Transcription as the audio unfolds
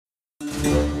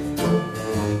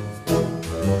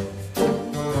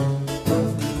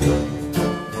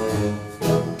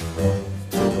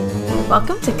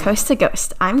Welcome to Coast to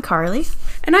Ghost. I'm Carly.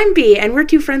 And I'm Bea, and we're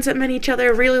two friends that met each other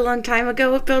a really long time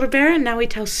ago at Build-A-Bear, and now we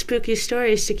tell spooky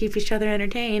stories to keep each other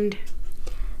entertained.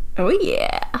 Oh,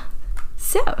 yeah.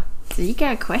 So you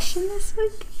got a question this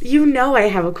week? You know I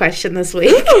have a question this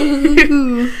week.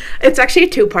 It's actually a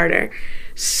two-parter.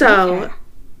 So, okay.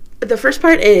 The first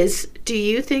part is, do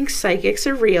you think psychics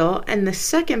are real? And the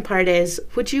second part is,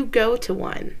 would you go to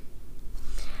one?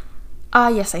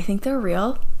 Yes, I think they're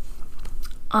real.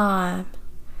 Okay,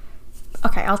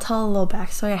 I'll tell a little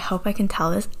backstory. I hope I can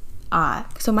tell this.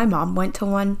 So my mom went to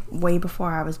one way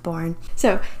before I was born.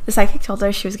 So the psychic told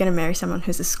her she was going to marry someone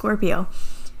who's a Scorpio.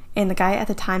 And the guy at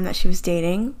the time that she was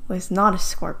dating was not a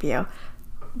Scorpio.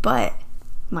 But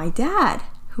my dad,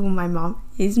 who my mom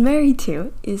is married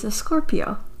to, is a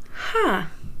Scorpio. Huh.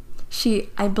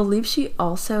 I believe she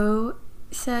also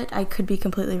said, I could be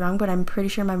completely wrong, but I'm pretty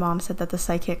sure my mom said that the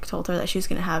psychic told her that she was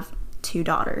going to have 2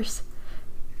 daughters.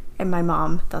 And my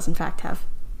mom does, in fact, have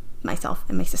myself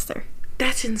and my sister.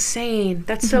 That's insane.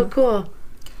 That's so cool.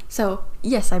 So,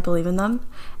 yes, I believe in them.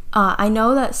 I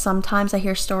know that sometimes I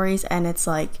hear stories and it's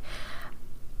like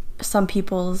some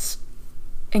people's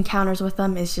encounters with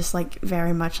them is just like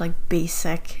very much like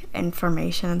basic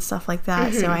information and stuff like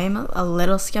that. So I am a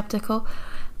little skeptical,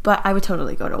 but I would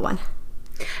totally go to one.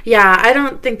 Yeah, I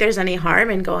don't think there's any harm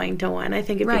in going to one. I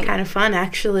think it'd be kind of fun,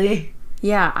 actually.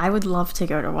 Yeah, I would love to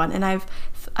go to one. And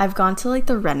I've gone to like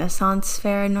the Renaissance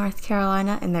Fair in North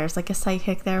Carolina, and there's like a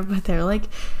psychic there, but they're like,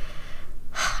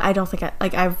 I don't think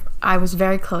I was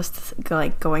very close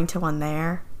to going to one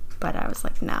there, but I was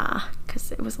like, nah,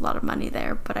 because it was a lot of money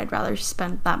there, but I'd rather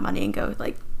spend that money and go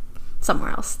like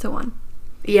somewhere else to one.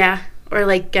 Yeah, or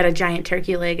like get a giant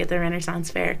turkey leg at the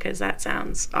Renaissance Fair, because that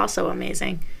sounds also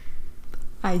amazing.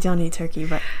 I don't eat turkey,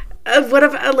 but what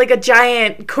if like a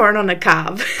giant corn on a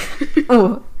cob?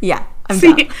 Oh, yeah.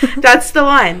 See, that's the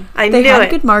one. They had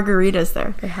good margaritas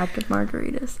there.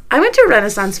 I went to a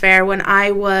Renaissance Fair when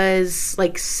I was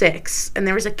like 6, and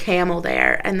there was a camel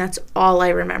there, and that's all I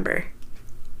remember.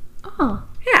 Oh.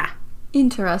 Yeah.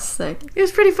 Interesting. It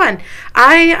was pretty fun.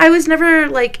 I was never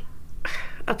like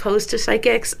opposed to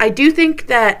psychics. I do think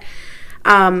that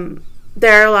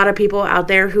there are a lot of people out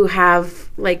there who have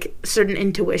like certain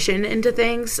intuition into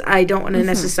things. I don't want to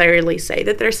necessarily say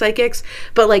that they're psychics,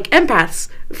 but like empaths,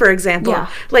 for example,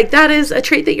 like that is a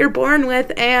trait that you're born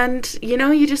with, and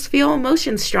you just feel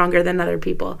emotions stronger than other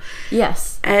people.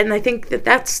 Yes. And I think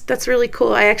that's really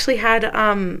cool. I actually had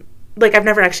I've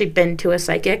never actually been to a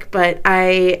psychic, but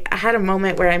I had a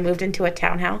moment where I moved into a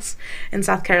townhouse in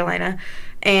South Carolina.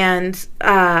 And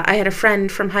I had a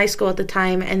friend from high school at the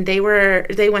time, and they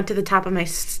went to the top of my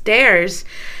stairs,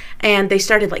 and they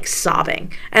started like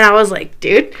sobbing. And I was like,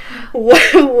 dude,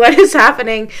 what is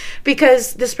happening?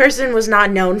 Because this person was not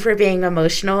known for being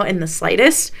emotional in the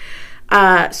slightest.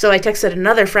 So I texted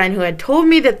another friend who had told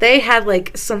me that they had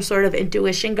like some sort of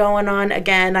intuition going on.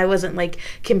 Again, I wasn't like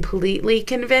completely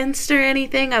convinced or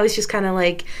anything. I was just kind of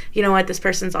like, you know what, this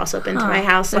person's also been to my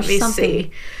house. Let me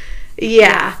see.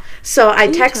 Yeah. So I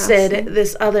texted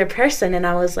this other person, and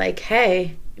I was like,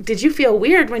 hey, did you feel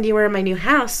weird when you were in my new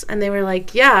house? And they were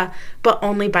like, yeah, but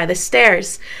only by the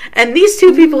stairs. And these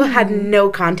two people had no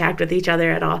contact with each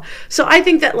other at all. So I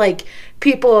think that like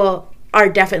people are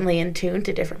definitely in tune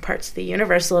to different parts of the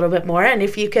universe a little bit more. And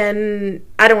if you can,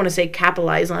 I don't want to say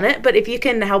capitalize on it, but if you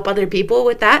can help other people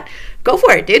with that, go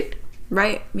for it, dude.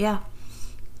 Right. Yeah.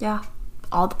 Yeah.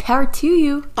 All the power to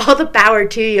you. All the power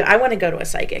to you. I want to go to a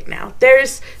psychic now.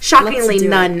 There's shockingly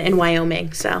none in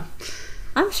Wyoming, so.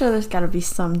 I'm sure there's got to be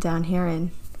some down here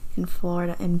in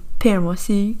Florida, in Panama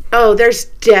City. Oh, there's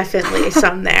definitely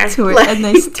some there. A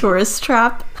nice tourist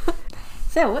trap.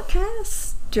 So, what kind of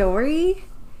story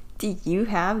do you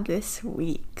have this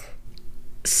week?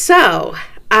 So,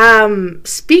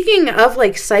 speaking of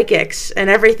like psychics and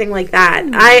everything like that,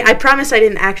 I promise I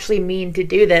didn't actually mean to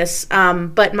do this,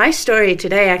 but my story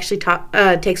today actually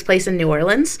takes place in New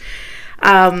Orleans.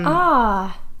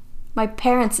 My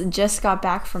parents just got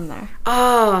back from there.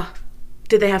 Oh,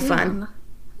 did they have fun?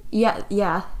 Yeah.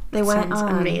 They went. Sounds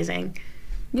amazing.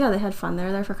 Yeah, they had fun. They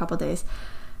were there for a couple of days,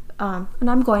 and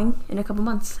I'm going in a couple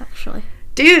months actually.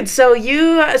 Dude, so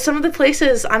some of the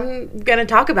places I'm gonna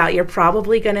talk about, you're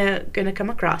probably gonna come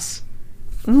across.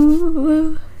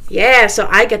 Ooh. Yeah, so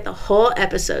I get the whole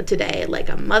episode today like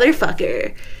a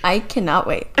motherfucker. I cannot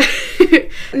wait.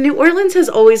 New Orleans has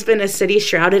always been a city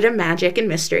shrouded in magic and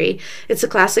mystery. It's a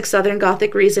classic Southern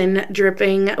Gothic reason,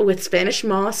 dripping with Spanish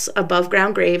moss,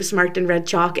 above-ground graves marked in red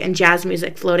chalk, and jazz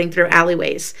music floating through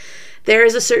alleyways. There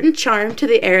is a certain charm to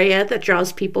the area that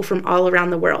draws people from all around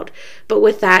the world, but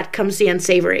with that comes the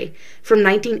unsavory. From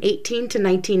 1918 to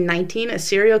 1919, a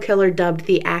serial killer dubbed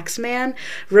the Axeman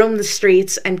roamed the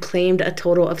streets and claimed a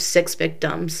total of 6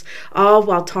 victims, all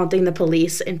while taunting the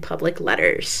police in public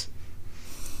letters.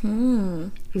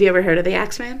 Have you ever heard of the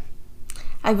Axeman?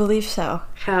 I believe so.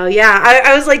 Hell yeah.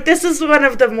 I was like, this is one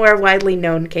of the more widely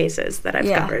known cases that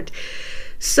I've covered.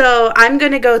 So I'm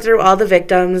going to go through all the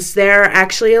victims. There are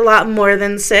actually a lot more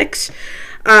than 6.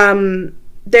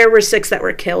 There were 6 that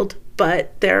were killed,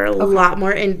 but there are a lot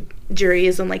more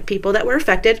injuries and like people that were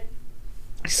affected.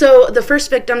 So the first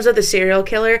victims of the serial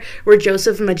killer were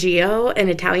Joseph Maggio, an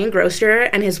Italian grocer,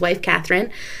 and his wife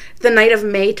Catherine. The night of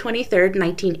May 23rd,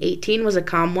 1918 was a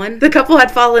calm one. The couple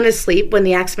had fallen asleep when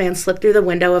the Axeman slipped through the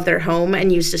window of their home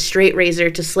and used a straight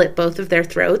razor to slit both of their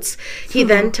throats. He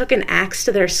then took an axe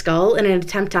to their skull in an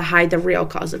attempt to hide the real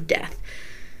cause of death.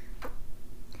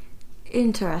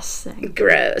 Interesting.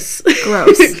 Gross.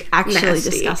 Actually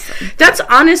disgusting. That's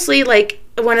honestly like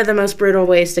one of the most brutal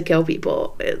ways to kill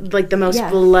people, like the most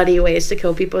bloody ways to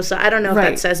kill people. So I don't know if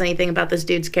that says anything about this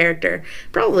dude's character.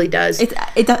 Probably does.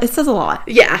 It says a lot.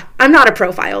 Yeah, I'm not a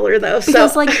profiler though.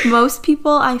 Because like most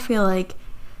people, I feel like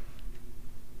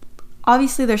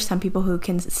obviously there's some people who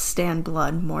can stand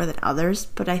blood more than others,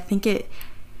 but I think it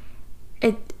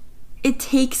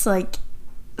takes like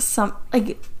some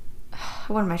like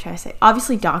what am I trying to say?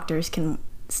 Obviously doctors can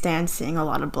stand seeing a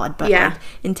lot of blood, but like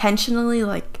intentionally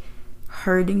like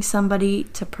hurting somebody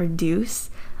to produce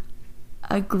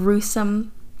a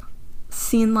gruesome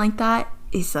scene like that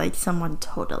is like someone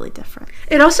totally different.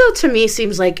 It also to me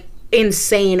seems like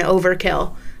insane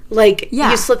overkill. Like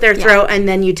you slit their throat and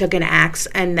then you took an axe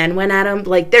and then went at them.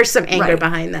 Like there's some anger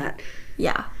behind that.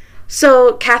 Yeah.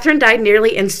 So Catherine died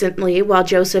nearly instantly, while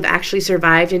Joseph actually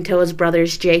survived until his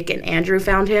brothers Jake and Andrew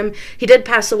found him. He did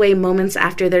pass away moments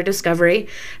after their discovery.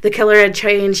 The killer had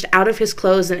changed out of his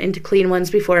clothes and into clean ones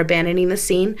before abandoning the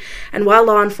scene. And while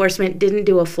law enforcement didn't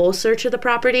do a full search of the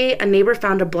property, a neighbor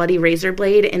found a bloody razor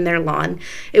blade in their lawn.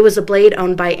 It was a blade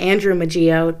owned by Andrew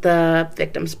Maggio, the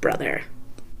victim's brother.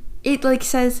 It like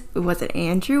says, was it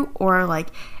Andrew or like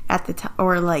at the time,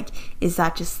 or like is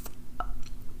that just?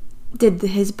 Did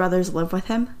his brothers live with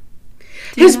him?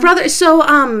 His brother,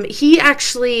 so he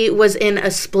actually was in a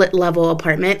split level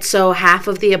apartment. So half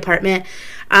of the apartment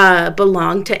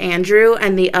belonged to Andrew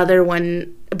and the other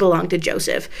one belonged to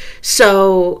Joseph.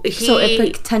 So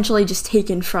it potentially just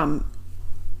taken from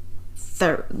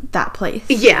that place.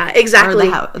 Yeah, exactly.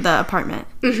 Or the apartment.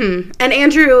 Mm-hmm. And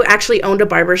Andrew actually owned a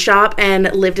barber shop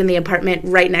and lived in the apartment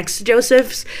right next to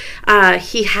Joseph's.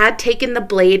 He had taken the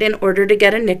blade in order to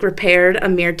get a nick repaired a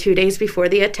mere 2 days before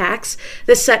the attacks.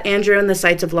 This set Andrew in the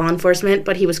sights of law enforcement,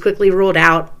 but he was quickly ruled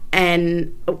out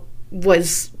and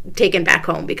was taken back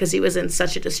home because he was in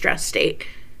such a distressed state.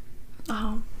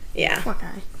 Oh. Yeah. Poor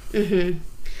guy. Mm-hmm.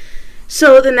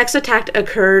 So the next attack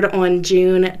occurred on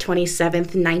June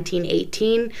 27th,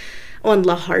 1918 on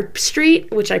La Harpe Street,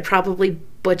 which I probably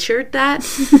butchered that.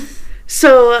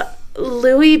 So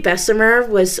Louis Bessemer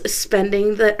was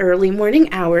spending the early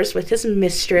morning hours with his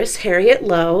mistress, Harriet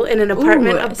Lowe, in an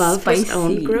apartment above his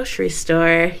own grocery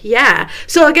store. Yeah.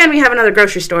 So again, we have another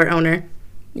grocery store owner.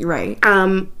 Right.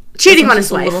 Cheating on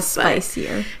his wife. A little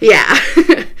spicier. Yeah.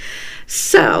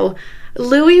 So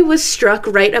Louis was struck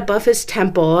right above his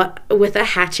temple with a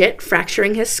hatchet,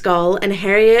 fracturing his skull, and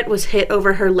Harriet was hit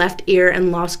over her left ear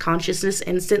and lost consciousness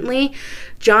instantly.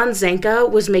 John Zanka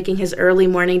was making his early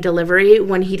morning delivery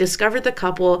when he discovered the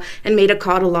couple and made a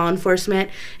call to law enforcement.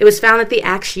 It was found that the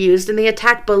axe used in the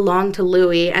attack belonged to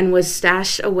Louis and was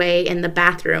stashed away in the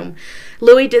bathroom.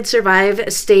 Louis did survive,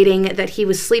 stating that he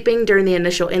was sleeping during the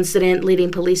initial incident,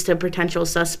 leading police to a potential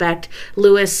suspect,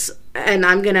 Louis, and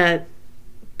I'm going to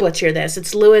butcher this.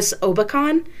 It's Louis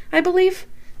Obacon, I believe.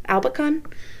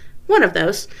 Albacon? One of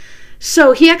those.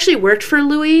 So he actually worked for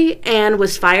Louis and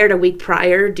was fired a week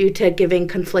prior due to giving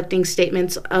conflicting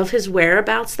statements of his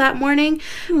whereabouts that morning,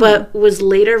 but was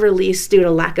later released due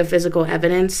to lack of physical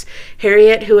evidence.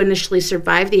 Harriet, who initially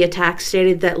survived the attack,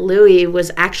 stated that Louis was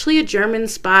actually a German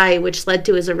spy, which led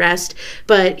to his arrest,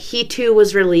 but he too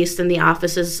was released and the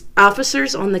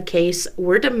officers on the case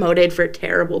were demoted for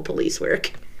terrible police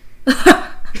work.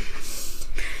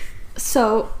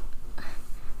 So,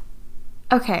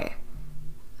 okay.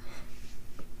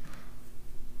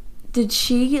 Did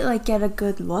she, like, get a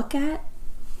good look at?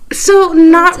 So,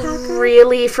 not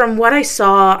really. From what I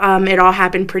saw, it all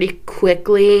happened pretty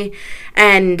quickly,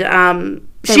 and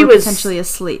she was potentially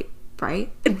asleep,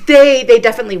 right? They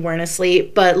definitely weren't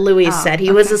asleep, but Louis said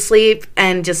he was asleep,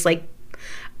 and just, like,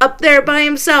 up there by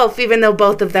himself, even though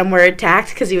both of them were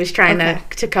attacked because he was trying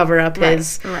to cover up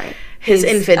his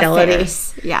infidelity.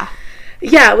 Affairs. Yeah.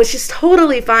 Yeah, which is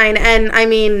totally fine. And I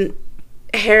mean,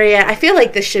 Harriet, I feel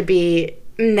like this should be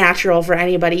natural for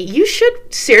anybody. You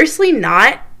should seriously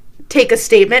not take a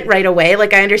statement right away.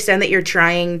 Like, I understand that you're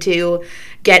trying to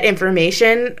get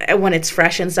information when it's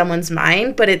fresh in someone's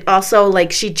mind, but it also,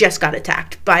 like, she just got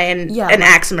attacked by an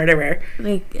axe murderer.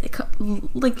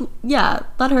 Yeah,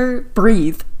 let her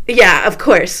breathe. Yeah, of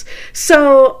course.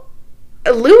 So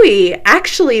Louis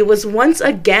actually was once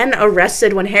again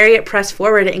arrested when Harriet pressed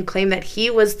forward and claimed that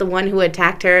he was the one who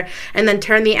attacked her and then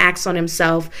turned the axe on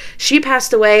himself. She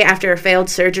passed away after a failed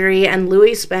surgery, and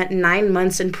Louis spent 9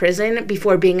 months in prison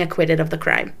before being acquitted of the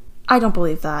crime. I don't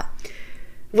believe that.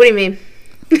 What do you mean?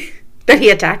 That he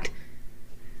attacked?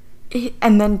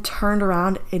 And then turned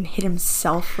around and hit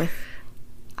himself with...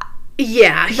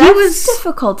 Yeah, That's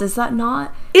difficult, is that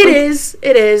not? It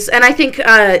is. And I think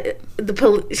the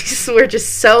police were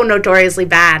just so notoriously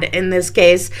bad in this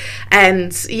case.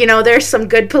 And, you know, there's some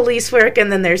good police work,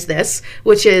 and then there's this,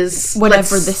 which is...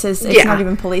 Whatever this is, it's not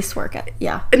even police work.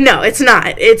 Yeah. No, it's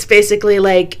not. It's basically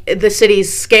like the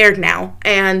city's scared now,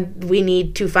 and we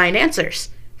need to find answers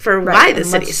for why the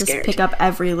city's scared. Let's just pick up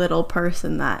every little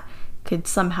person that could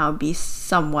somehow be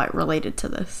somewhat related to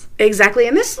this. Exactly.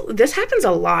 And this happens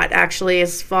a lot, actually,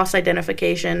 is false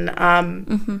identification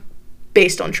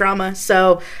based on trauma.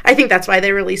 So I think that's why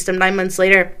they released him 9 months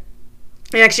later.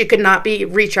 He actually could not be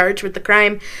recharged with the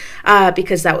crime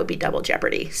because that would be double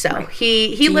jeopardy. So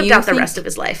he lived out the rest of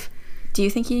his life. Do you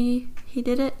think he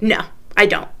did it? No, I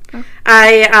don't.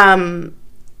 Oh.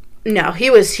 No,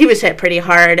 he was hit pretty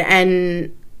hard,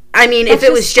 and I mean, if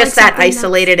it was just that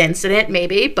isolated incident,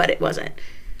 maybe, but it wasn't.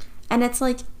 And it's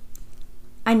like,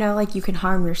 I know, like, you can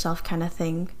harm yourself kind of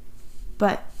thing,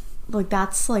 but, like,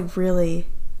 that's, like, really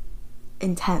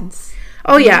intense.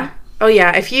 Oh, yeah. Oh,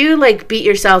 yeah. If you, like, beat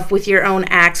yourself with your own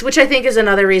axe, which I think is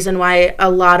another reason why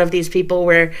a lot of these people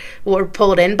were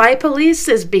pulled in by police,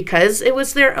 is because it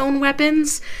was their own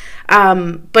weapons.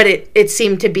 But it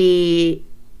seemed to be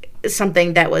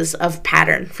something that was of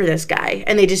pattern for this guy,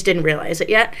 and they just didn't realize it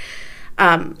yet.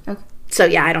 Okay. So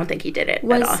yeah, I don't think he did it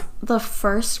at all. The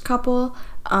first couple,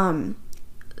 so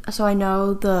I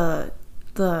know the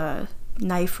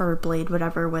knife or blade,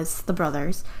 whatever, was the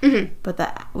brothers,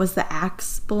 but was the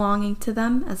axe belonging to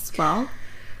them as well?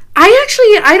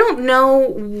 I don't know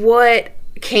what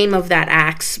came of that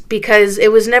axe, because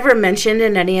it was never mentioned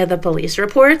in any of the police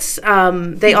reports.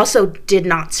 They also did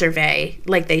not survey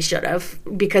like they should have,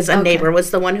 because a neighbor was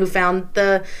the one who found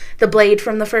the blade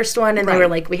from the first one, and they were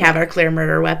like, we have our clear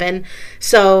murder weapon.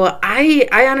 So I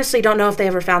honestly don't know if they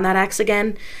ever found that axe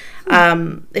again.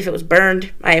 If it was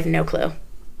burned, I have no clue.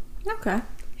 Okay.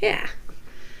 Yeah.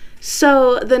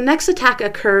 So the next attack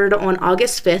occurred on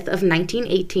August 5th of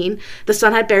 1918. The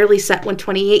sun had barely set when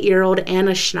 28-year-old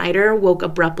Anna Schneider woke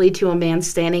abruptly to a man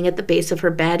standing at the base of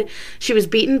her bed. She was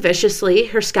beaten viciously.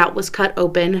 Her scalp was cut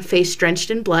open, face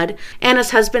drenched in blood. Anna's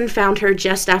husband found her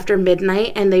just after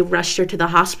midnight, and they rushed her to the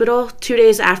hospital. 2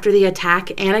 days after the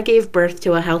attack, Anna gave birth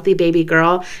to a healthy baby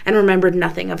girl and remembered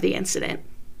nothing of the incident.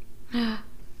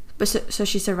 But so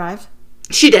she survived?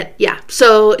 She did, yeah.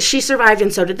 So she survived,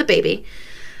 and so did the baby.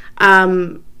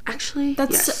 Actually,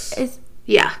 that's yes.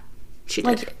 Yeah, she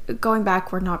did. Like, going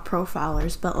back, we're not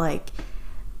profilers, but, like,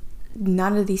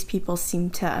 none of these people seem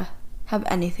to have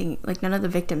anything, like, none of the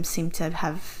victims seem to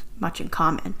have much in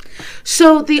common.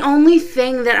 So the only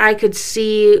thing that I could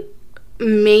see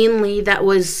mainly that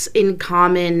was in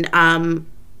common,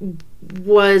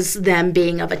 was them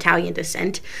being of Italian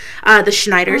descent. The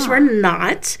Schneiders were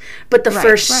not, but the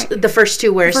first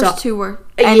two were. The first two were,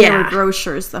 and they were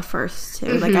grocers. The first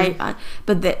two,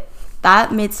 but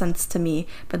that made sense to me.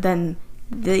 But then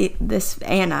this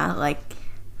Anna, like,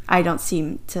 I don't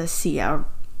seem to see a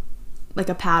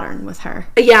pattern with her.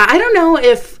 Yeah, I don't know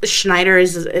if Schneider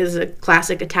is a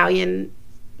classic Italian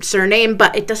surname,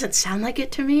 but it doesn't sound like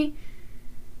it to me.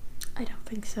 I don't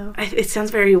think so. It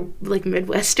sounds very, like,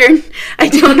 Midwestern. I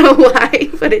don't know why,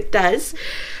 but it does.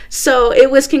 So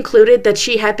it was concluded that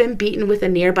she had been beaten with a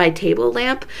nearby table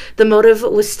lamp. The motive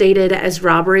was stated as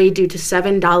robbery due to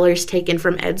 $7 taken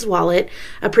from Ed's wallet.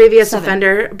 A previous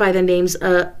offender by the names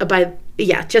just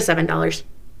 $7.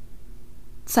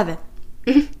 $7.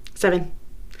 Mm-hmm. $7.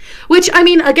 Which, I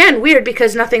mean, again, weird,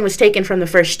 because nothing was taken from the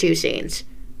first two scenes.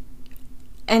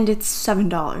 And it's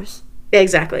 $7.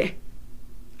 Exactly.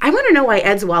 I want to know why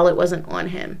Ed's wallet wasn't on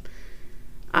him.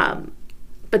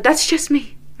 But that's just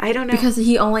me. I don't know. Because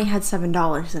he only had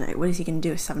 $7 in it. What is he going to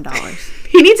do with $7?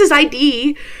 He needs his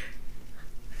ID.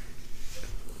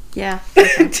 Yeah.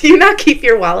 Do you not keep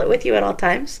your wallet with you at all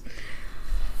times?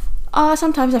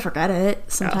 Sometimes I forget it.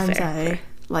 Sometimes fair.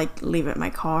 like leave it in my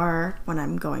car when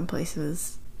I'm going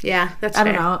places. Yeah, that's I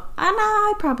fair. don't know.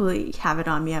 I probably have it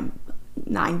on me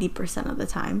 90% of the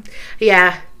time.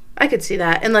 Yeah, I could see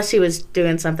that, unless he was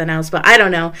doing something else, but I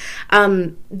don't know.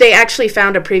 They actually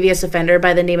found a previous offender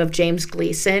by the name of James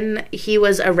Gleason. He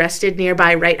was arrested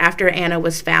nearby right after Anna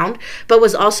was found, but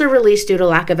was also released due to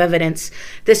lack of evidence.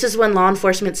 This is when law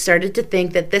enforcement started to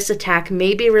think that this attack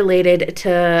may be related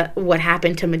to what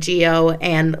happened to Maggio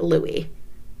and Louis.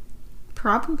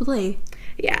 Probably.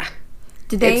 Yeah.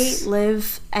 Did they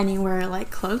live anywhere like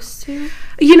close to?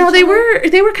 You know, they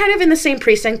were kind of in the same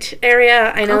precinct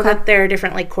area. I know that there are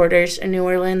different like quarters in New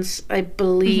Orleans, I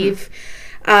believe.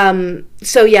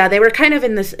 So yeah, they were kind of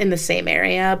in the same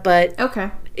area, but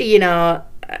you know,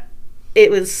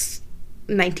 it was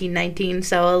 1919,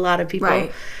 so a lot of people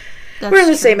were in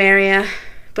the same area.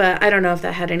 But I don't know if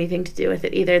that had anything to do with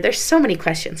it either. There's so many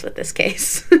questions with this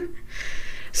case.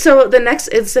 So the next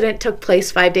incident took place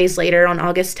 5 days later on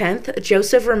August 10th.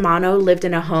 Joseph Romano lived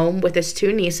in a home with his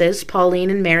two nieces, Pauline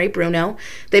and Mary Bruno.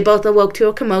 They both awoke to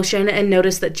a commotion and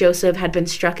noticed that Joseph had been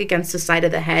struck against the side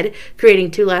of the head,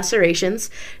 creating 2 lacerations.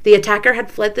 The attacker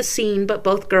had fled the scene, but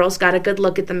both girls got a good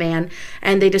look at the man,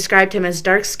 and they described him as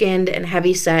dark-skinned and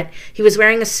heavy-set. He was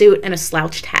wearing a suit and a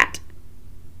slouched hat.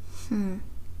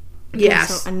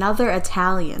 Yes. So another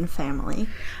Italian family.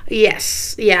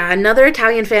 Yes. Yeah, another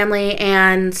Italian family,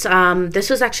 and this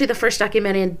was actually the first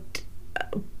documented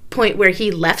point where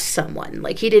he left someone.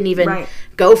 Like, he didn't even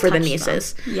go for the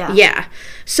nieces. Yeah.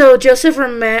 So Joseph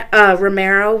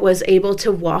Romero was able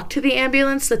to walk to the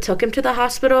ambulance that took him to the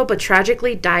hospital, but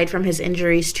tragically died from his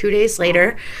injuries 2 days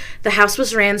later. The house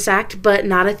was ransacked, but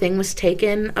not a thing was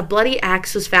taken. A bloody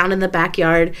axe was found in the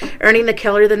backyard, earning the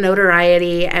killer the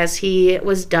notoriety as he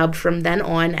was dubbed from then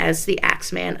on as the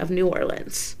Axeman of New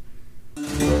Orleans.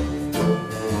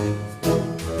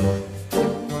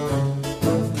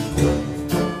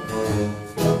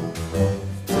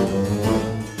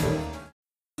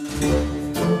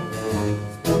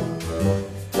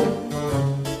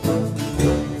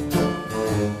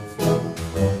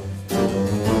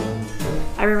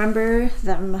 I remember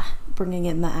them bringing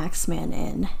in the Axeman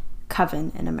in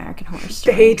Coven in American Horror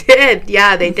Story. They did.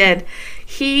 Yeah, they did.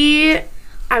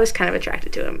 I was kind of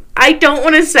attracted to him. I don't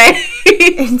want to say.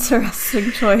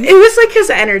 Interesting choice. It was like his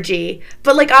energy,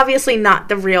 but like obviously not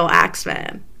the real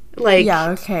Axeman. Like, yeah,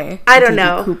 okay. I don't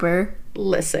know. Cooper.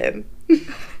 Listen.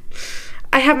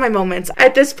 I have my moments.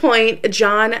 At this point,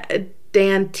 John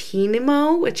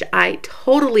D'Antinimo, which I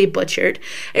totally butchered,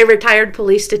 a retired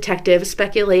police detective,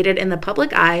 speculated in the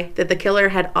public eye that the killer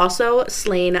had also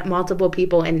slain multiple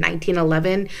people in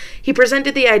 1911. He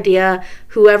presented the idea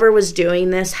whoever was doing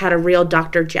this had a real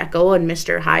Dr. Jekyll and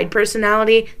Mr. Hyde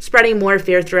personality, spreading more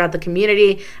fear throughout the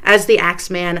community, as the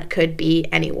Axeman could be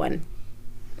anyone.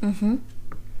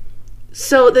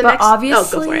 So the next...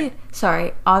 obviously, go for it.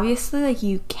 Sorry. Obviously, like,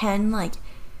 you can, like...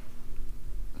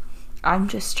 I'm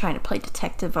just trying to play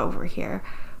detective over here.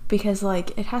 Because,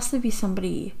 like, it has to be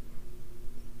somebody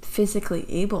physically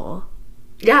able.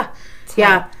 Yeah.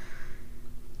 Yeah.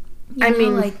 I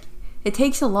mean... like, it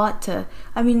takes a lot to...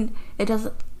 I mean, it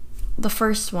doesn't... The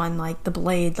first one, like, the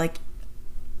blade, like,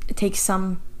 it takes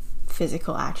some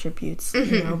physical attributes,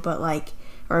 you know, but, like...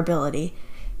 Or ability.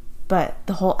 But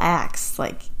the whole axe,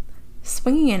 like...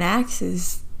 Swinging an axe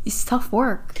is tough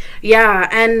work. Yeah,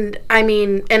 and I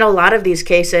mean, in a lot of these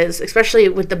cases, especially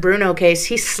with the Bruno case,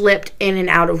 he slipped in and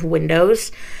out of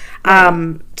windows.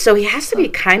 So he has to be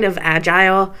kind of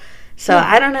agile. So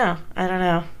I don't know.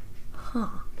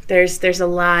 There's a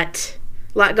lot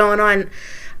going on.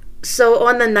 So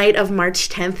on the night of March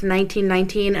 10th,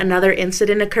 1919, another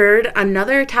incident occurred.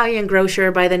 Another Italian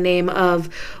grocer by the name of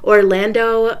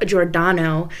Orlando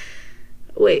Giordano.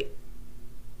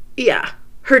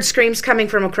 Heard screams coming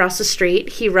from across the street.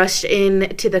 He rushed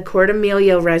in to the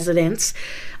Cortemillo residence,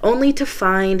 only to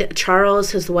find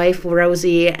Charles, his wife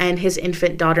Rosie, and his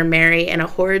infant daughter Mary in a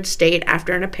horrid state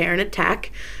after an apparent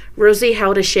attack. Rosie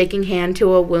held a shaking hand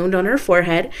to a wound on her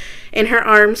forehead. In her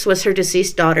arms was her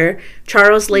deceased daughter.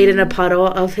 Charles laid in a puddle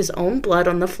of his own blood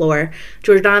on the floor.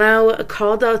 Giordano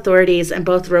called the authorities, and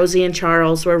both Rosie and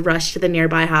Charles were rushed to the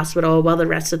nearby hospital while the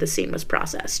rest of the scene was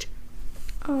processed.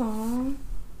 Aww.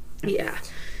 Yeah.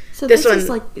 So this is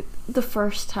like the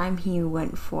first time he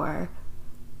went for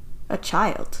a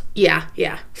child. Yeah.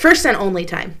 First and only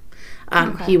time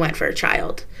he went for a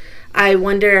child. I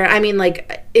wonder, I mean,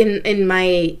 like, in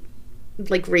my,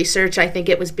 like, research, I think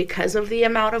it was because of the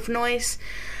amount of noise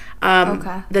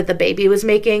that the baby was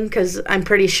making, because I'm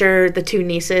pretty sure the two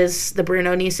nieces, the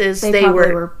Bruno nieces, they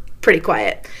were pretty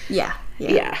quiet. Yeah.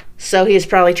 Yeah. So he's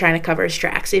probably trying to cover his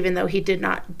tracks, even though he did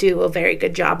not do a very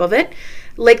good job of it.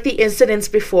 Like the incidents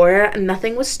before,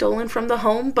 nothing was stolen from the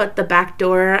home, but the back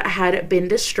door had been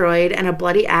destroyed and a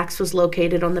bloody axe was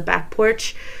located on the back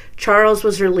porch. Charles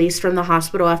was released from the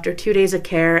hospital after 2 days of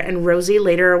care, and Rosie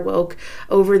later awoke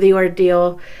over the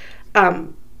ordeal.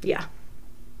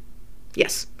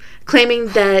 Yes. Claiming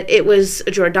that it was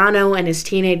Giordano and his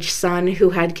teenage son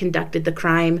who had conducted the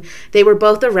crime. They were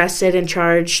both arrested and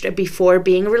charged before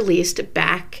being released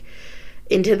back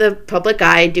into the public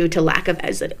eye due to lack of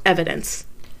evidence.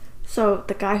 So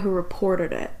the guy who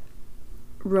reported it,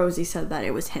 Rosie said that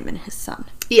it was him and his son.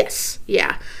 Yes,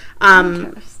 yeah.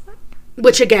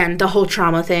 Which, again, the whole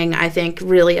trauma thing, I think,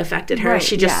 really affected her. Right,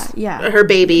 she just, her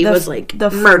baby was, like,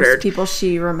 the murdered. First people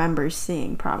she remembers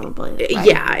seeing, probably. Right?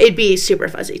 Yeah, it'd be super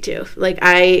fuzzy, too. Like,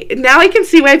 now I can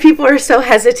see why people are so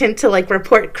hesitant to, like,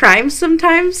 report crimes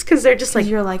sometimes, because they're just like,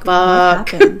 you're like,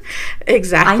 fuck. What happened?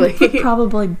 Exactly. I would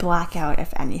probably black out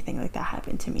if anything like that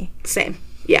happened to me. Same.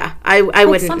 Yeah, I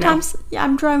wouldn't sometimes, know.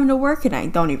 I'm driving to work and I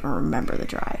don't even remember the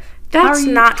drive. That's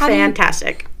not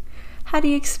fantastic.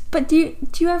 But do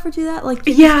you ever do that? Like,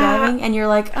 you're driving and you're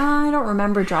like, I don't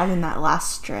remember driving that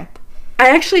last strip.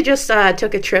 I actually just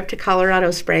took a trip to Colorado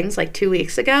Springs like 2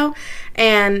 weeks ago,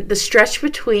 and the stretch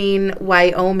between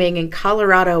Wyoming and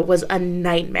Colorado was a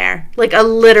nightmare, like a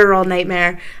literal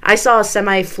nightmare. I saw a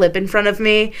semi flip in front of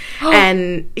me,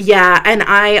 and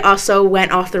I also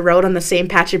went off the road on the same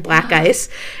patch of black ice.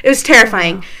 It was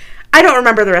terrifying. I don't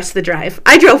remember the rest of the drive.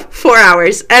 I drove 4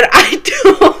 hours, and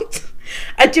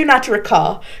I do not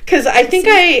recall, because I think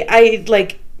I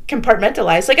like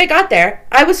compartmentalized. Like, I got there,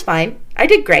 I was fine, I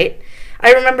did great.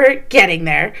 I remember getting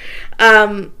there. But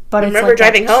I remember it's like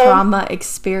driving home. Trauma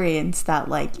experience that,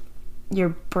 like, your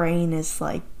brain is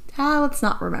like, let's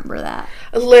not remember that.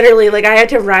 Literally, like, I had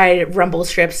to ride rumble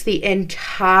strips the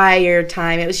entire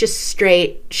time. It was just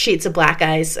straight sheets of black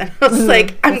ice, and I was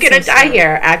like, I'm gonna die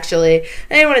here. Actually,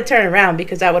 I didn't want to turn around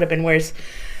because that would have been worse.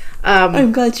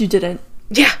 I'm glad you didn't.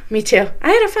 Yeah, me too.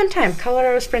 I had a fun time.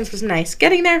 Colorado Springs was nice.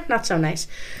 Getting there, not so nice.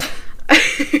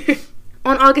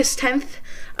 On August 10th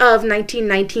of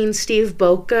 1919, Steve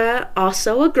Boca,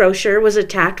 also a grocer, was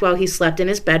attacked while he slept in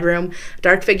his bedroom. A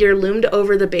dark figure loomed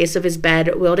over the base of his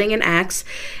bed, wielding an axe.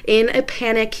 In a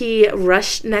panic, he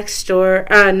rushed next door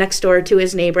to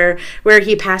his neighbor, where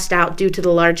he passed out due to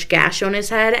the large gash on his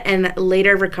head, and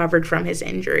later recovered from his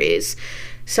injuries.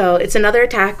 So it's another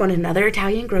attack on another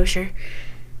Italian grocer.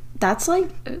 That's like,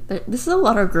 this is a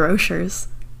lot of grocers.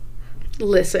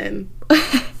 Listen,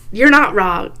 you're not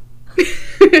wrong.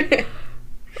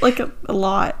 Like a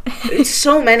lot. It's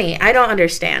so many. I don't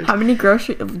understand. How many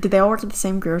grocery... Did they all work at the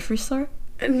same grocery store?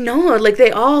 No, like,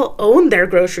 they all own their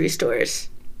grocery stores.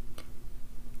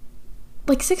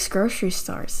 Like 6 grocery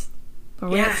stores.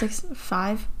 Or yeah. 6,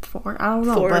 5, 4? I don't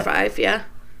know. 4 or 5, yeah.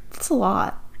 That's a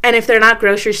lot. And if they're not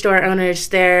grocery store owners,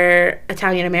 they're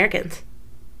Italian Americans.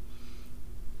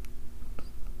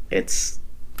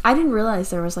 I didn't realize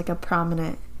there was like a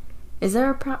prominent... was there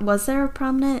a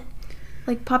prominent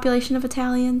like population of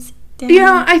Italians?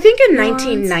 Yeah, I think in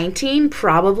 1919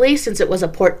 probably, since it was a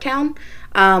port town.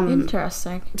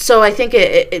 Interesting. So I think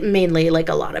it mainly like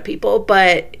a lot of people,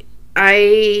 but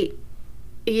a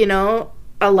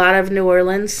lot of New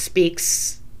Orleans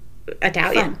speaks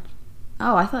Italian. French.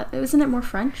 Oh, I thought, isn't it more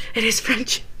French? It is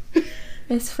French.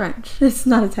 It's French. It's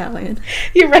not Italian.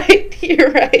 You're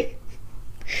right.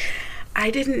 I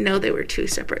didn't know they were 2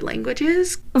 separate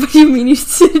languages. What do you mean you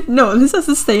didn't know? This has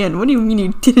to stay in. What do you mean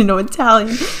you didn't know Italian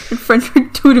and French were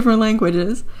 2 different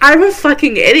languages? I'm a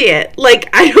fucking idiot. Like,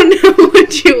 I don't know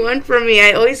what you want from me.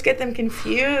 I always get them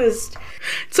confused.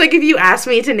 It's like if you ask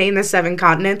me to name the 7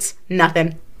 continents,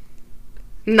 nothing.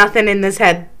 Nothing in this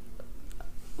head.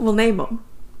 Well, name them.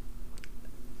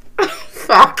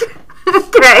 Fuck.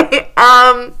 Okay.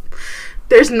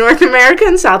 There's North America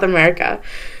and South America.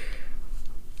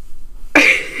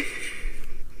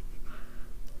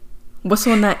 What's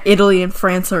the one that Italy and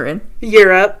France are in?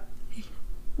 Europe.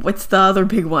 What's the other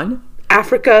big one?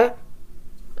 Africa.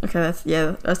 Okay, that's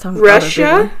talking about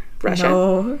Russia. Russia.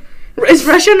 No. Is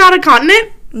Russia not a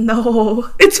continent?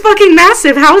 No. It's fucking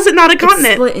massive. How is it not a continent?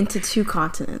 It's split into 2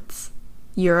 continents.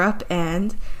 Europe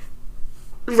and...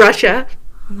 Russia.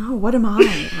 No, what am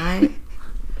I?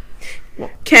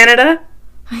 Canada.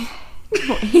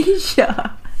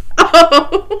 Asia.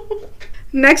 Oh.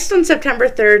 Next, on September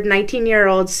 3rd,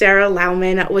 19-year-old Sarah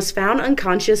Lauman was found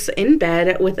unconscious in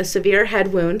bed with a severe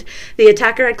head wound. The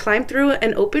attacker had climbed through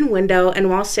an open window, and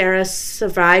while Sarah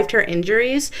survived her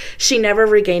injuries, she never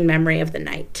regained memory of the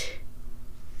night.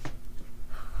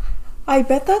 I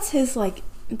bet that's his, like,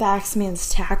 the Axeman's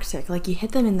tactic. Like, you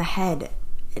hit them in the head,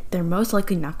 they're most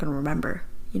likely not going to remember,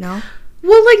 you know?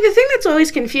 Well, like, the thing that's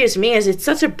always confused me is it's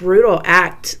such a brutal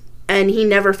act, and he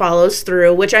never follows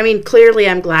through, which, I mean, clearly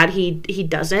I'm glad he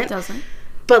doesn't.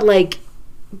 But, like,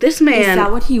 this man... Is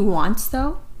that what he wants,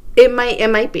 though? It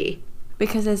might be.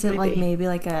 Because is it, like, maybe,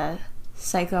 like, a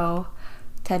psycho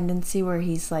tendency where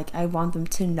he's like, I want them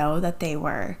to know that they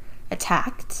were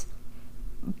attacked,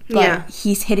 but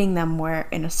he's hitting them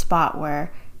in a spot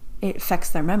where it affects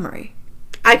their memory.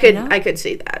 I could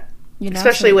see that.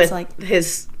 Especially so with like,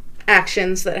 his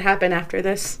actions that happen after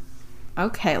this.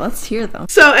 Okay, let's hear them.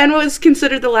 So, and was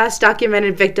considered the last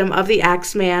documented victim of the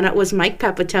Axeman was Mike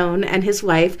Pepitone and his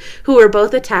wife, who were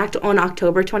both attacked on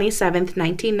October 27th,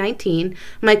 1919.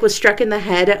 Mike was struck in the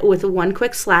head with one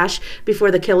quick slash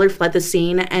before the killer fled the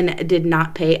scene and did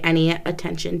not pay any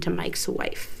attention to Mike's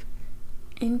wife.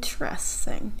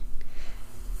 Interesting.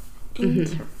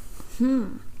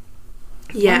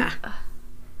 Yeah.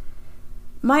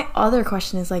 My other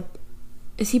question is, like,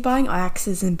 is he buying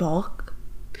axes in bulk?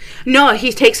 No,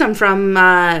 he takes them from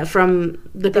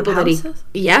the people that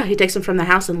he takes them from the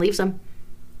house and leaves them.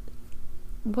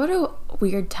 What a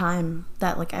weird time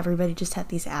that, like, everybody just had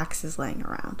these axes laying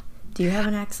around. Do you have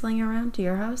an axe laying around to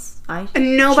your house?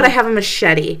 No, but I have a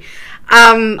machete.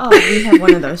 We have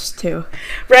one of those too.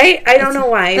 Right? I don't know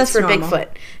why. It's for normal. Bigfoot.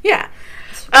 Yeah.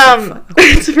 Okay.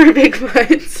 It's for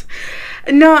Bigfoot.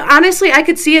 No, honestly, I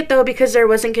could see it, though, because there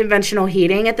wasn't conventional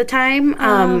heating at the time.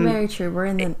 Very true. We're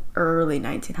in the early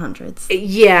 1900s.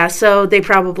 Yeah, so they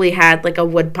probably had, like, a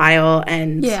wood pile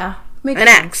and an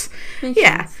axe. Makes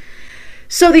sense.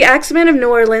 So the Axeman of New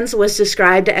Orleans was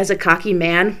described as a cocky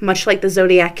man, much like the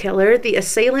Zodiac Killer. The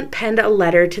assailant penned a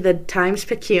letter to the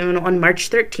Times-Picayune on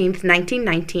March 13th,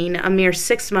 1919, a mere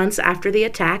 6 months after the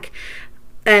attack.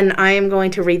 And I am going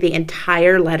to read the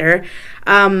entire letter.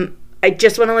 I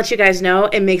just want to let you guys know,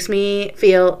 it makes me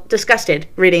feel disgusted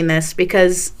reading this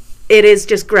because it is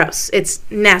just gross. It's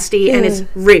nasty and it's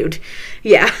rude.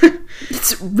 Yeah.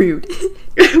 It's rude.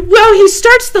 Well, he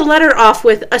starts the letter off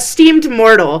with esteemed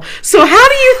mortal. So how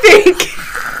do you think?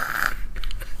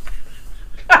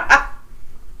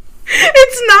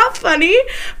 It's not funny,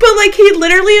 but, like, he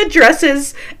literally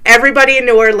addresses everybody in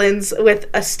New Orleans with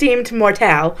esteemed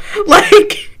mortal.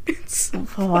 Like, it's...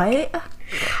 What?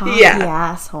 Cocky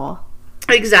asshole.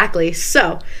 Exactly.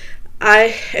 So,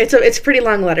 it's a pretty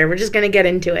long letter. We're just going to get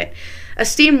into it.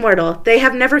 Esteemed mortal, they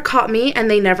have never caught me, and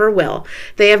they never will.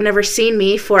 They have never seen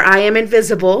me, for I am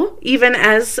invisible, even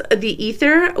as the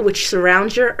ether which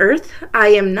surrounds your earth. I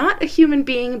am not a human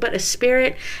being, but a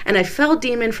spirit, and a fell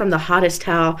demon from the hottest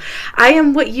hell. I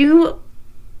am what you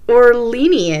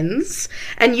Orleanians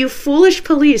and you foolish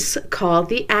police call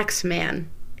the Axeman.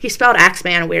 He spelled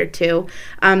Axeman weird, too.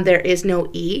 There is no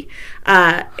E.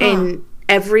 In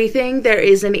everything, there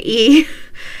is an E.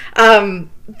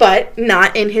 But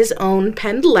not in his own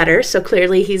penned letter, so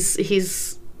clearly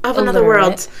he's of another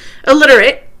world.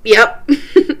 Illiterate, yep.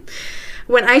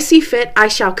 When I see fit, I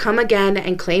shall come again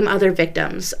and claim other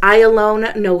victims. I alone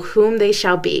know whom they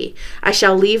shall be. I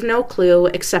shall leave no clue,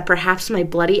 except perhaps my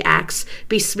bloody axe,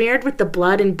 be smeared with the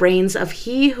blood and brains of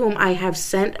he whom I have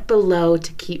sent below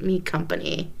to keep me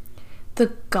company.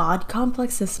 The God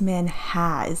complex this man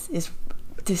has is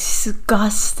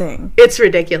disgusting. It's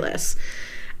ridiculous.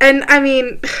 And, I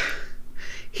mean,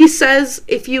 he says,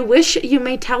 if you wish, you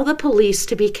may tell the police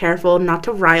to be careful not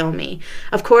to rile me.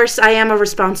 Of course, I am a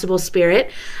responsible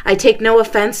spirit. I take no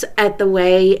offense at the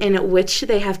way in which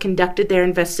they have conducted their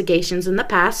investigations in the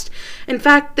past. In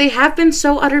fact, they have been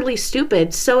so utterly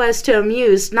stupid so as to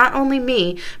amuse not only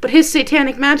me, but his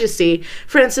satanic majesty,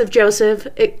 Francis Joseph,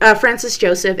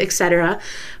 etc.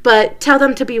 But tell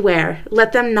them to beware.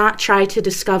 Let them not try to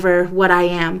discover what I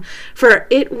am. For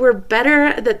it were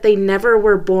better that they never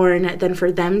were born than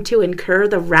for them to incur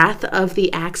the wrath of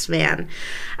the Axeman.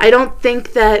 I don't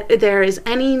think that there is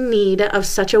any need of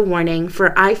such a warning,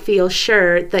 for I feel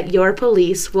sure that your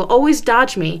police will always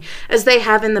dodge me, as they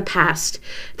have in the past.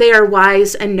 They are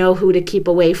wise and know how to keep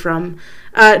away from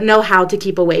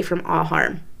all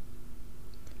harm.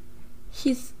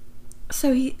 Is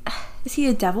he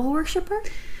a devil worshiper?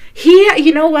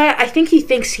 You know what? I think he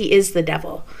thinks he is the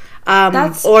devil,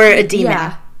 or a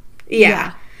demon.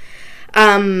 Yeah.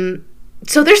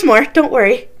 So there's more. Don't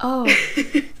worry. Oh,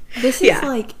 this is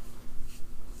like,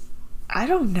 I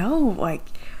don't know. Like,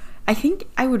 I think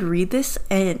I would read this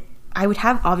and I would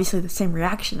have obviously the same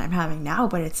reaction I'm having now,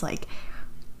 but it's like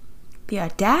the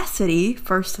audacity,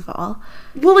 first of all.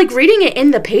 Well, like, reading it in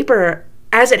the paper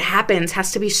as it happens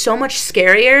has to be so much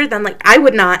scarier than, like, I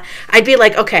would not. I'd be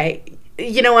like, okay,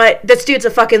 you know what? This dude's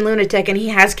a fucking lunatic and he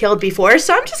has killed before,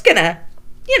 so I'm just gonna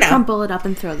crumple it up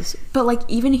and throw this. But, like,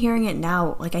 even hearing it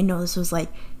now, like, I know this was, like,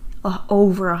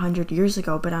 over 100 years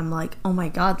ago, but I'm like, oh my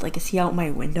god, like, is he out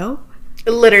my window?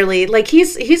 Literally, like,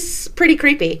 he's pretty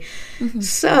creepy.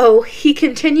 So he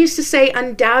continues to say,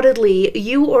 undoubtedly,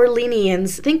 you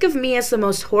Orleanians think of me as the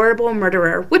most horrible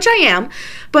murderer, which I am,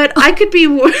 but I could be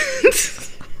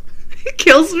it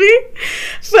kills me,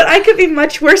 but I could be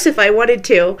much worse if I wanted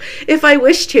to. If I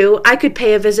wished to, I could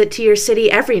pay a visit to your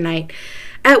city every night.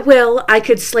 At will, I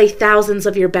could slay thousands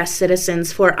of your best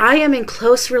citizens, for I am in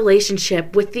close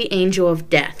relationship with the angel of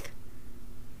death.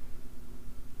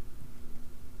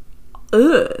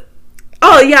 Ugh.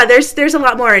 Oh, yeah, there's a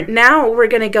lot more. Now we're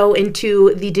going to go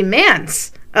into the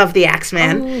demands of the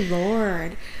Axeman. Oh,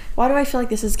 Lord. Why do I feel like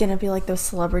this is going to be like those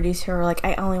celebrities who are like,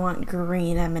 I only want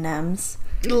green M&Ms?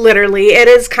 Literally, it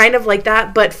is kind of like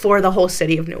that, but for the whole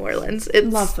city of New Orleans.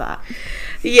 Love that.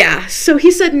 Yeah, so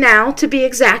he said now, to be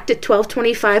exact, at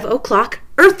 12:25 o'clock,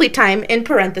 earthly time, in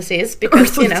parentheses,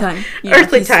 because, Earthly time. Yeah,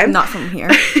 earthly time. Not from here.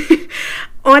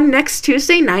 On next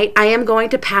Tuesday night, I am going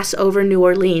to pass over New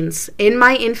Orleans. In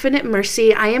my infinite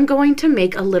mercy, I am going to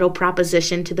make a little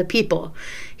proposition to the people.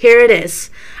 Here it is.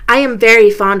 I am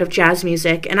very fond of jazz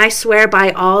music, and I swear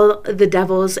by all the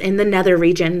devils in the nether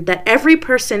region that every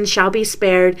person shall be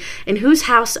spared in whose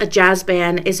house a jazz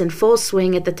band is in full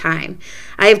swing at the time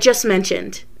I have just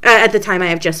mentioned.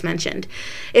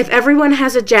 If everyone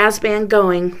has a jazz band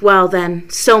going, well then,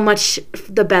 so much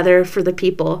the better for the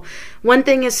people. One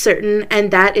thing is certain, and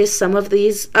that is some of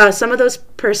those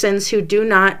persons who do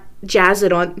not jazz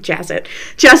it on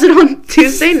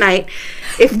Tuesday night,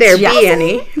 if there be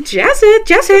any. Jazz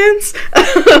hands.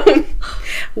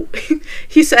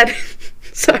 He said,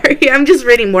 sorry, I'm just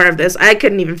reading more of this. I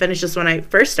couldn't even finish this when I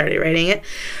first started writing it.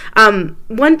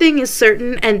 One thing is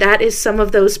certain, and that is some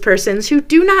of those persons who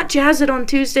do not jazz it on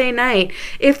Tuesday night,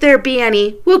 if there be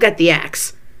any, will get the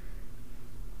axe.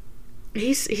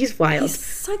 He's wild. He's a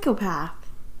psychopath.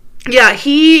 Yeah,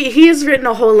 he has written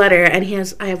a whole letter, and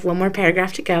I have one more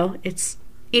paragraph to go. It's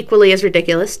equally as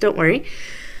ridiculous, don't worry.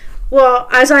 Well,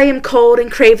 as I am cold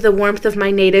and crave the warmth of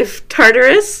my native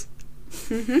Tartarus,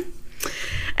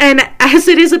 and as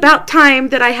it is about time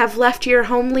that I have left your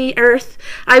homely earth,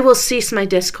 I will cease my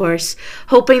discourse,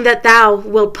 hoping that thou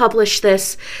wilt publish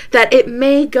this, that it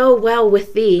may go well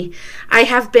with thee. I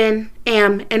have been,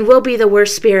 am, and will be the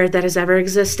worst spirit that has ever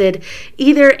existed,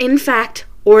 either in fact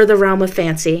or the realm of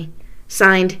fancy.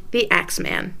 Signed, the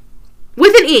Axeman.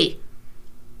 With an E.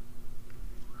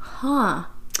 Huh.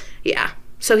 Yeah.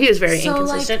 So he was very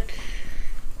inconsistent. Like,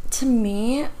 to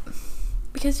me,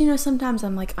 because, sometimes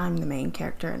I'm like, I'm the main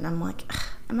character, and I'm like,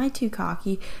 am I too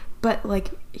cocky? But,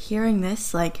 like, hearing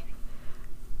this, like,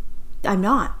 I'm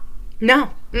not. No.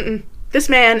 Mm-mm. This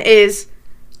man is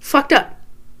fucked up.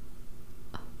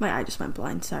 My eye just went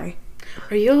blind, sorry.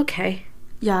 Are you okay?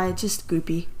 Yeah, it's just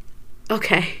goopy.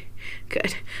 Okay,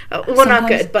 good. Well, not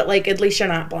good, but, like, at least you're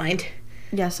not blind.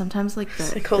 Yeah, sometimes, like,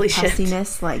 the holy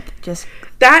pussiness, like, just...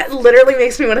 That literally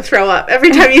makes me want to throw up every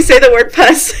time you say the word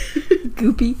pus.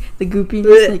 Goopy. The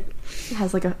goopiness, like,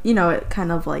 has, like, a... it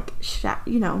kind of, like,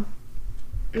 Yeah.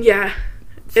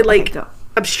 It, like,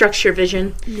 obstructs your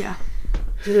vision. Yeah.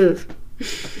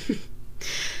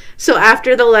 So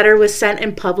after the letter was sent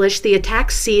and published, the attack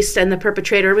ceased and the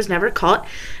perpetrator was never caught,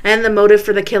 and the motive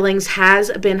for the killings has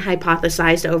been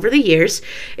hypothesized over the years.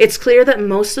 It's clear that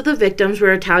most of the victims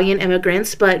were Italian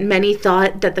immigrants, but many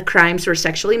thought that the crimes were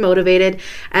sexually motivated,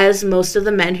 as most of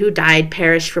the men who died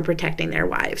perished for protecting their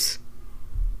wives.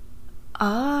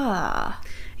 Ah.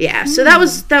 Yeah, so that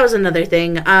was another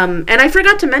thing. And I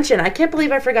forgot to mention, I can't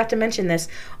believe I forgot to mention this.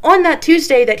 On that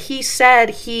Tuesday that he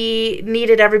said he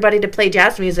needed everybody to play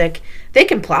jazz music, they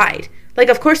complied. Like,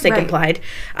 of course they complied.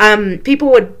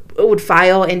 People would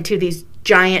file into these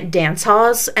giant dance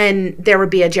halls, and there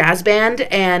would be a jazz band,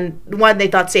 and one, they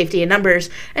thought safety in numbers,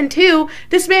 and two,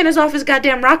 this man is off his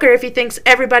goddamn rocker if he thinks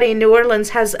everybody in New Orleans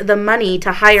has the money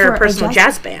to hire a personal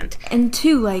jazz band. And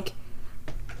two, like,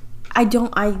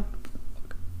 I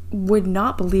would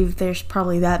not believe there's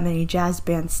probably that many jazz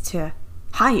bands to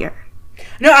hire.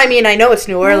 No, I mean, I know it's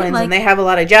New Orleans, and they have a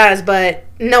lot of jazz, but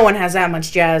no one has that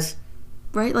much jazz.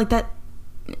 Right? Like that...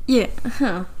 Yeah.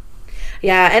 Huh.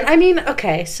 Yeah, and I mean,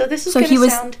 okay, so this is going to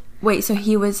sound... Wait, so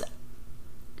he was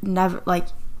never, like,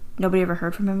 nobody ever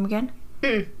heard from him again?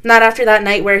 Not after that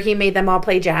night where he made them all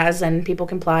play jazz and people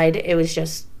complied. It was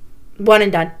just one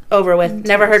and done, over with.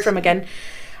 Never heard from again.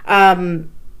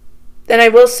 And I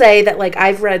will say that, like,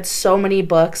 I've read so many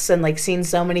books and, like, seen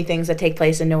so many things that take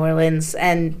place in New Orleans,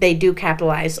 and they do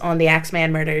capitalize on the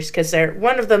Axeman murders because they're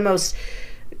one of the most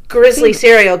grisly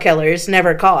serial killers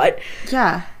never caught.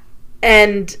 Yeah.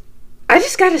 And I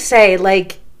just gotta say,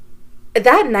 like,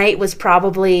 that night was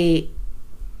probably,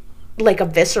 like, a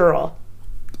visceral.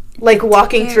 Like,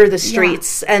 walking through the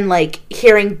streets and, like,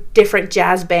 hearing different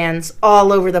jazz bands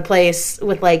all over the place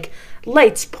with, like,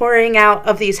 lights pouring out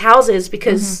of these houses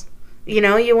because, you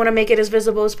know, you want to make it as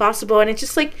visible as possible. And it's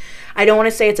just, like, I don't want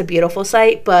to say it's a beautiful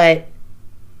sight, but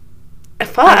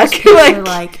fuck.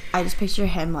 I just picture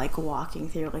him, like, walking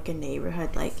through, like, a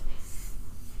neighborhood, like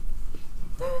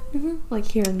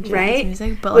hearing jazz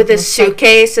music, but with his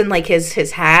suitcase and like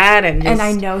his hat and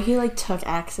I know he like took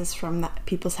axes from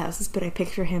people's houses, but I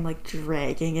picture him like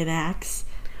dragging an axe.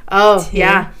 Oh too.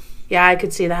 yeah, I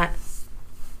could see that.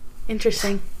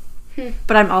 Interesting.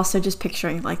 But I'm also just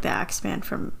picturing like the Axeman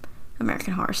from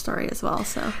American Horror Story as well.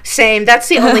 So same. That's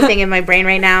the only thing in my brain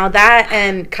right now. That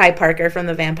and Kai Parker from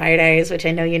The Vampire Diaries, which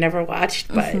I know you never watched,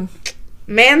 but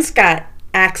man's got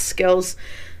axe skills.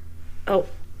 Oh.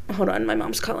 Hold on, my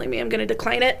mom's calling me. I'm going to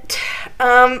decline it.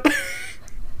 That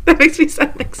makes me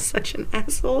sound like such an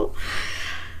asshole.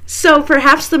 So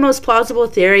perhaps the most plausible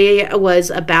theory was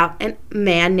about a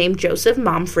man named Joseph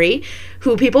Momfrey,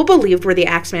 who people believed were the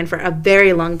Axeman for a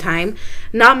very long time.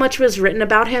 Not much was written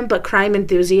about him, but crime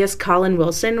enthusiast Colin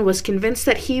Wilson was convinced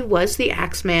that he was the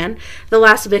Axeman. The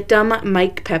last victim,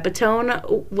 Mike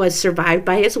Pepitone, was survived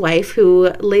by his wife,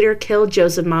 who later killed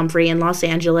Joseph Momfrey in Los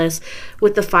Angeles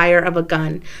with the fire of a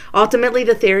gun. Ultimately,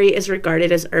 the theory is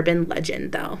regarded as urban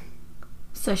legend, though.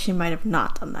 So she might have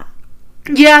not done that.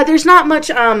 Yeah, there's not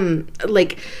much,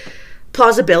 like,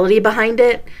 plausibility behind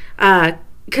it,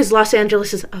 because Los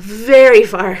Angeles is very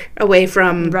far away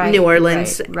from New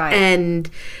Orleans, right. And,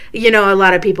 you know, a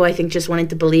lot of people, I think, just wanted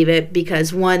to believe it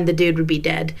because, one, the dude would be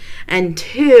dead, and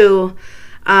two,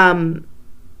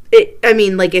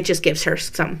 it just gives her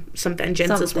some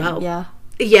vengeance as well. Yeah.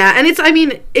 Yeah, and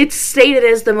it's stated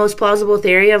as the most plausible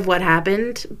theory of what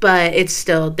happened, but it's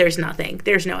still, there's no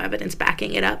evidence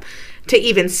backing it up to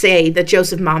even say that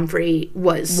Joseph Momfrey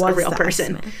was a real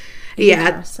person.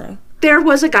 Yeah. There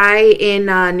was a guy in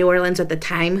New Orleans at the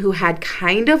time who had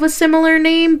kind of a similar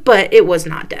name, but it was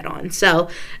not dead on. So,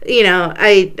 you know,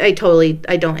 I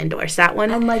don't endorse that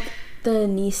one. And, like, the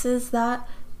nieces that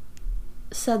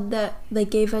said that they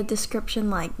gave a description,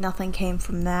 like, nothing came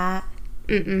from that.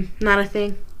 Not a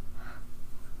thing.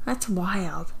 That's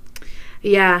wild.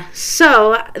 Yeah.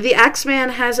 So, the Axeman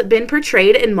has been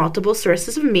portrayed in multiple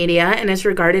sources of media and is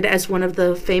regarded as one of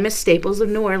the famous staples of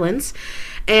New Orleans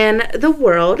and the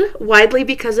world, widely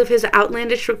because of his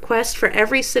outlandish request for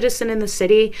every citizen in the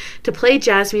city to play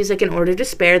jazz music in order to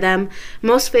spare them.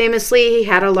 Most famously, he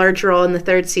had a large role in the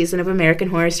third season of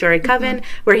American Horror Story Coven,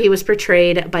 where he was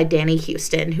portrayed by Danny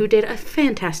Houston, who did a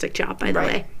fantastic job, by the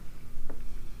way.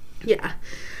 Yeah.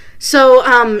 So,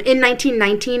 in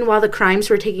 1919, while the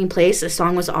crimes were taking place, a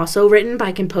song was also written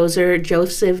by composer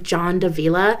Joseph John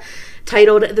Davila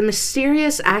titled The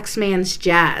Mysterious Axeman's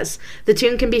Jazz. The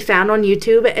tune can be found on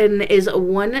YouTube and is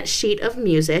one sheet of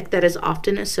music that is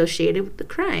often associated with the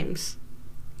crimes.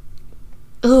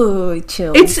 Oh,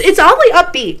 chill. It's oddly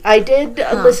upbeat. I did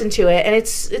listen to it, and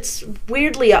it's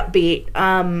weirdly upbeat,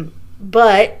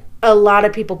 but a lot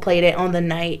of people played it on the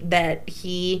night that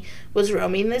he was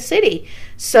roaming the city.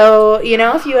 So, you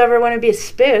know, if you ever want to be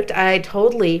spooked, I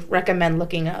totally recommend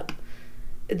looking up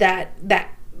that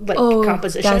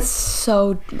composition. That's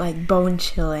so, like,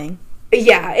 bone-chilling.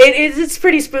 Yeah, it's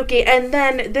pretty spooky. And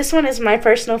then this one is my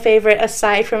personal favorite,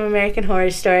 aside from American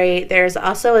Horror Story. There's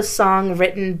also a song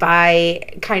written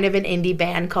by kind of an indie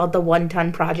band called The One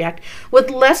Ton Project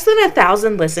with less than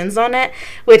 1,000 listens on it,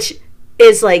 which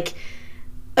is, like,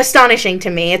 astonishing to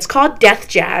me. It's called Death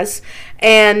Jazz,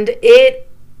 and it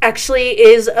actually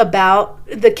is about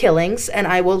the killings, and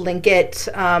I will link it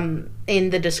in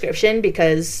the description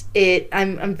because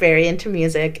I'm very into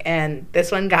music, and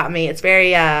this one got me. It's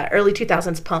very early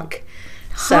 2000s punk.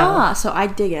 So I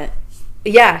dig it.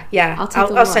 Yeah.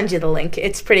 I'll send you the link.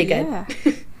 It's pretty good. Yeah.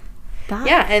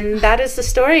 Yeah, and that is the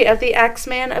story of the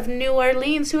Axeman of New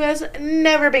Orleans, who has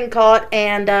never been caught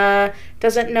and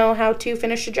doesn't know how to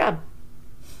finish a job.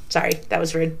 Sorry, that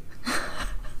was rude.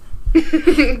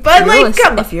 But, like,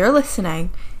 come on. If you're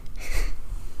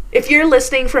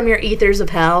listening from your ethers of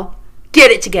hell,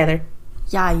 get it together.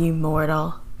 Yeah, you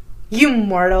mortal.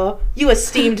 You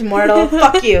esteemed mortal.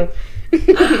 Fuck you.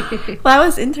 Well, that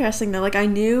was interesting, though. Like, I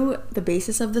knew the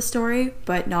basis of the story,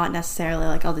 but not necessarily,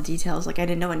 like, all the details. Like, I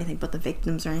didn't know anything about the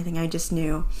victims or anything. I just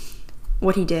knew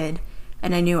what he did,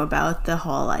 and I knew about the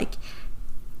whole, like,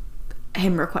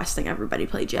 him requesting everybody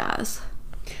play jazz.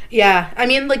 Yeah, I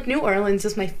mean, like, New Orleans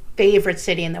is my favorite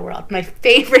city in the world. My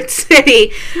favorite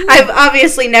city. I've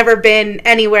obviously never been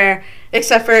anywhere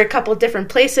except for a couple different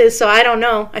places. So I don't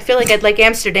know. I feel like I'd like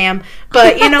Amsterdam,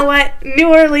 but you know what? New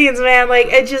Orleans, man. Like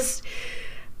just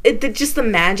the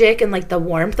magic and like the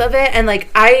warmth of it, and like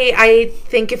I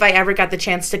think if I ever got the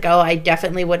chance to go, I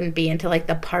definitely wouldn't be into like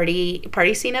the party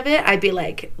scene of it. I'd be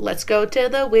like, let's go to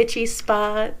the witchy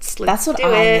spots. That's what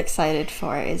I'm excited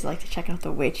for, is like to check out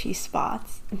the witchy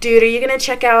spots. Dude, are you gonna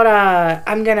check out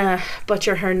I'm gonna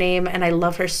butcher her name and I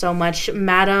love her so much,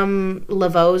 Madame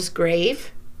Laveau's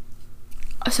grave?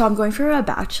 So I'm going for a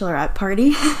bachelorette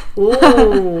party.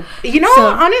 Ooh. You know,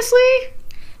 honestly,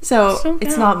 so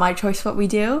it's not my choice what we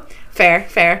do. Fair.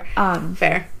 Fair.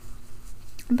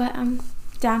 But I'm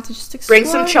down to just explore. Bring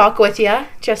some chalk with you,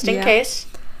 just in case.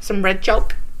 Some red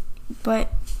chalk.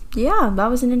 But yeah, that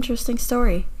was an interesting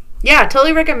story. Yeah,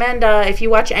 totally recommend if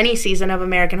you watch any season of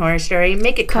American Horror Story,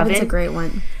 make it Coven. Coven's a great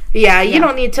one. Yeah, you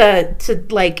don't need to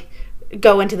like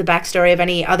go into the backstory of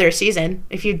any other season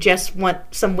if you just want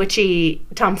some witchy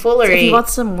tomfoolery. So if you want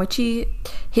some witchy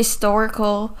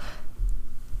historical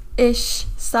ish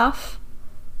stuff,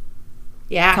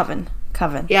 Coven.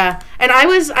 Yeah. And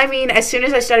I mean, as soon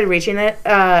as I started researching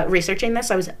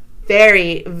this, I was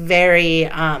very, very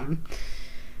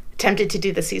tempted to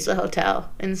do the Cecil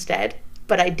Hotel instead,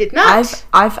 but I did not.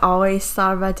 I've always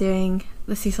thought about doing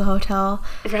the Cecil Hotel,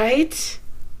 right?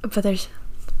 But there's,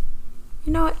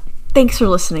 you know what, thanks for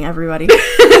listening, everybody.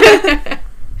 Oh,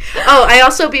 I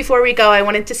also, before we go, I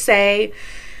wanted to say,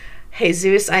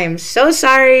 Jesus, I am so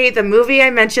sorry. The movie I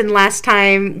mentioned last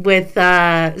time with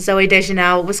Zooey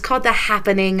Deschanel was called The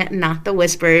Happening, not The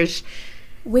Whispers.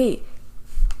 Wait.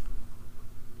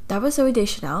 That was Zooey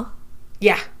Deschanel?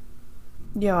 Yeah.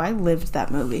 Yo, I lived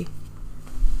that movie.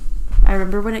 I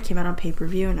remember when it came out on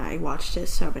pay-per-view and I watched it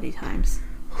so many times.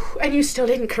 And you still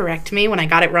didn't correct me when I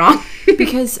got it wrong.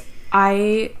 Because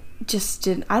I just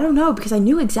didn't, I don't know, because I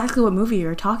knew exactly what movie you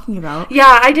were talking about.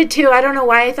 Yeah, I did too. I don't know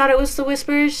why I thought it was The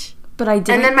Whispers. But I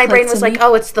didn't. And then my brain was like,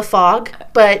 oh, it's The Fog.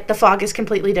 But The Fog is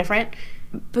completely different.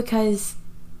 Because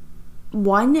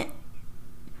when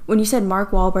you said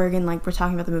Mark Wahlberg and like we're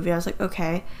talking about the movie, I was like,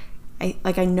 okay.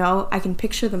 I know, I can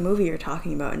picture the movie you're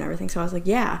talking about and everything. So I was like,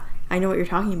 yeah, I know what you're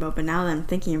talking about. But now that I'm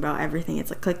thinking about everything,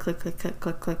 it's like click, click, click, click,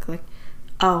 click, click, click.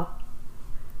 Oh.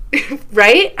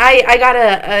 Right? I got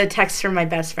a text from my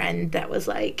best friend that was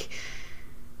like,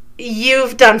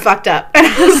 you've done fucked up. And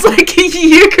I was like,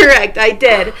 you're correct. I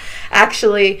did,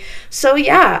 actually. So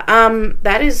yeah,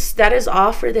 that is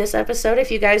all for this episode. If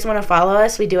you guys want to follow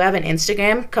us, we do have an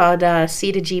Instagram called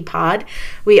C2G Pod.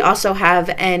 We also have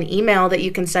an email that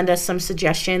you can send us some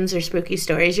suggestions or spooky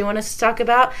stories you want us to talk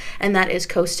about, and that is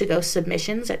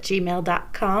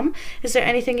coasttoghostsubmissions@gmail.com. Is there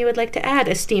anything you would like to add,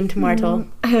 esteemed mortal?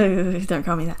 Don't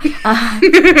call me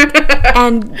that.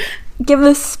 And give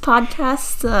this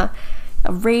podcast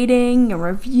a rating, a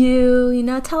review, you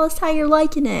know, tell us how you're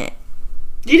liking it.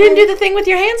 You didn't do the thing with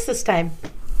your hands this time.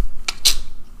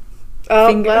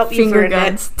 Oh, finger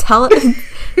guns. Tell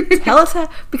us how,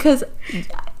 because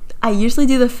I usually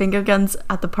do the finger guns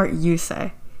at the part you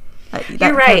say.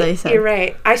 You're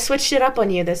right. I switched it up on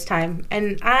you this time,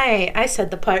 and I said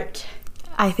the part.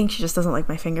 I think she just doesn't like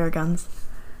my finger guns.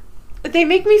 They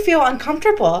make me feel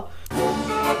uncomfortable.